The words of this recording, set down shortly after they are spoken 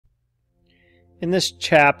In this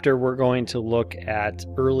chapter, we're going to look at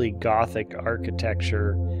early Gothic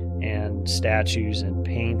architecture and statues and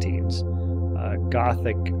paintings.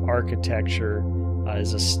 Gothic architecture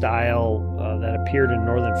is a style that appeared in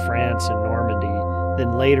northern France and Normandy,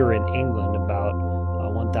 then later in England about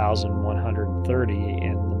 1130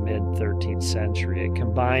 in the mid-13th century. It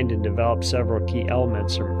combined and developed several key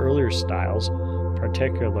elements from earlier styles,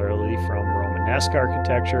 particularly from Romanesque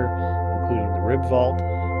architecture, including the rib vault,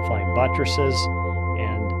 flying buttresses,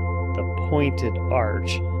 and the pointed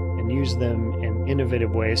arch, and used them in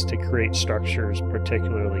innovative ways to create structures,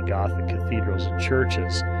 particularly Gothic cathedrals and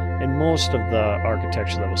churches. And most of the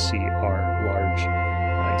architecture that we'll see are large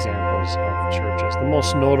examples of churches. The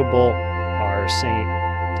most notable are Saint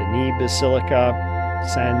Denis Basilica,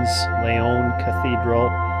 Sens Leon Cathedral,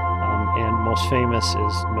 and most famous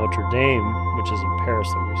is Notre Dame, which is in Paris,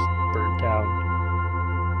 that was burned down.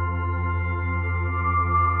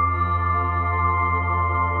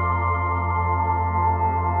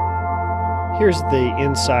 Here's the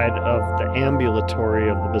inside of the ambulatory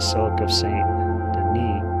of the Basilica of Saint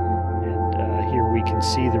Denis, and here we can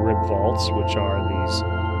see the rib vaults, which are these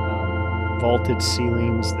vaulted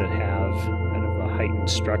ceilings that have kind of a heightened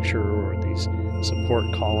structure, or these support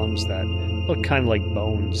columns that look kind of like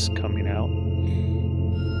bones coming out.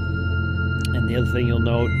 And the other thing you'll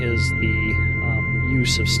note is the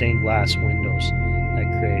use of stained glass windows that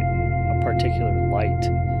create a particular light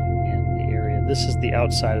in the area. This is the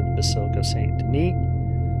outside of the Basilica of Saint Denis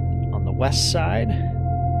on the west side,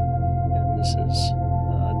 and this is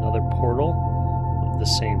another portal of the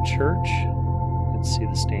same church. You can see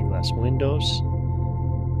the stained glass windows.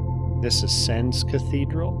 This is Sens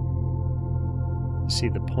Cathedral. You see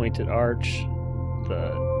the pointed arch,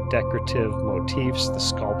 the decorative motifs, the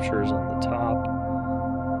sculptures on the top.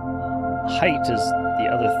 Height is the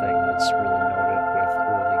other thing that's really noted with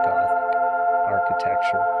early Gothic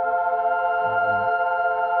architecture.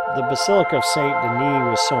 The Basilica of Saint Denis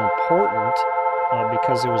was so important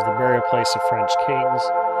because it was the burial place of French kings,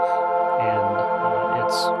 and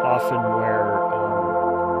it's often where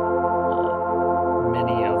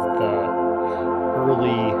many of the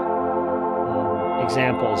early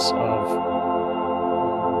examples of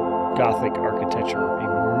Gothic architecture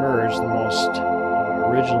emerged. The most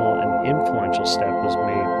original and influential step was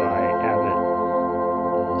made by Abbot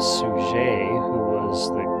Suger, who was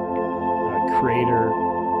the creator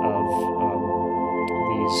of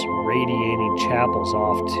these radiating chapels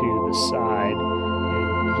off to the side.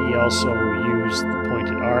 And he also used the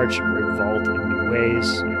pointed arch and rib vault in new ways.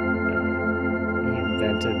 He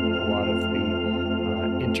invented a lot of the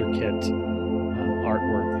intricate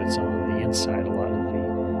artwork that's on the inside, a lot of the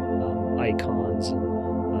icons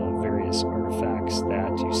and various artifacts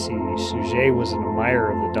that you see. Suger was an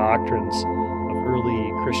admirer of the doctrines of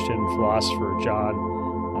early Christian philosopher John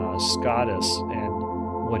Scotus, and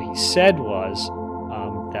what he said was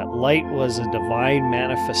that light was a divine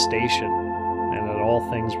manifestation and that all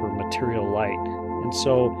things were material light. And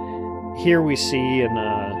so here we see in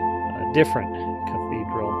a different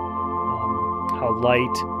cathedral how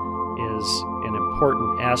light is an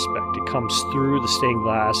important aspect. It comes through the stained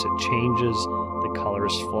glass, it changes the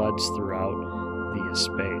colors, floods throughout the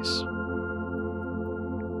space.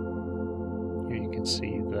 Here you can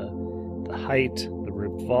see the height, the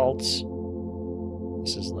rib vaults.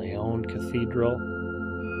 This is Leon Cathedral.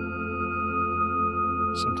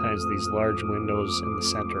 Sometimes these large windows in the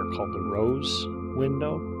center are called the rose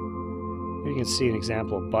window. Here you can see an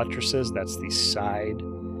example of buttresses. That's the side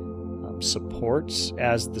supports.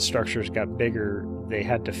 As the structures got bigger, they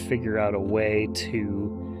had to figure out a way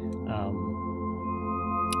to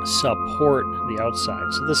support the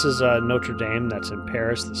outside. So this is Notre Dame, that's in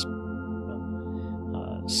Paris. This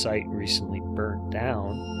site recently burnt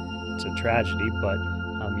down. It's a tragedy, but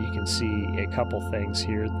you can see a couple things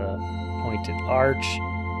here: the pointed arch,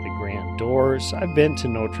 the grand doors. I've been to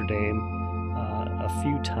Notre Dame a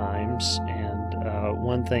few times, and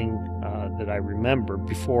one thing that I remember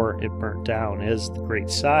before it burnt down is the great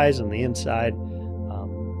size on the inside,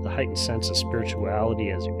 the heightened sense of spirituality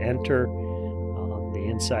as you enter on the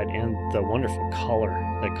inside, and the wonderful color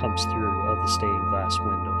that comes through of the stained glass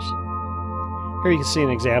windows. Here you can see an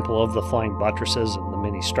example of the flying buttresses and the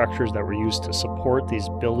many structures that were used to support these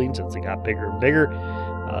buildings. As they got bigger and bigger,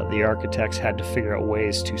 the architects had to figure out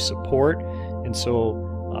ways to support, and so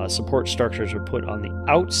support structures were put on the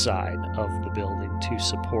outside of the building to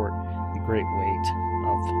support the great weight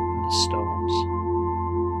of the stones.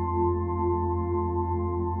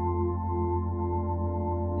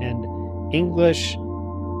 And English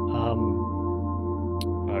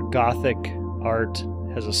Gothic art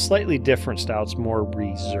has a slightly different style. It's more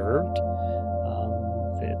reserved.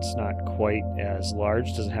 It's not quite as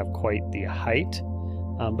large, doesn't have quite the height,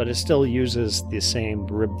 but it still uses the same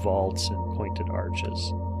rib vaults and pointed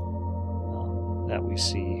arches that we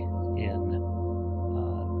see in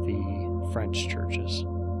the French churches.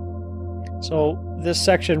 So this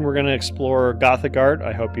section we're going to explore Gothic art.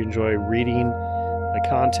 I hope you enjoy reading the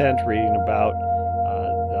content, reading about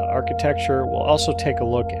the architecture. We'll also take a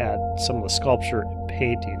look at some of the sculpture and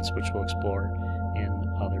paintings, which we'll explore in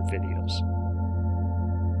other videos.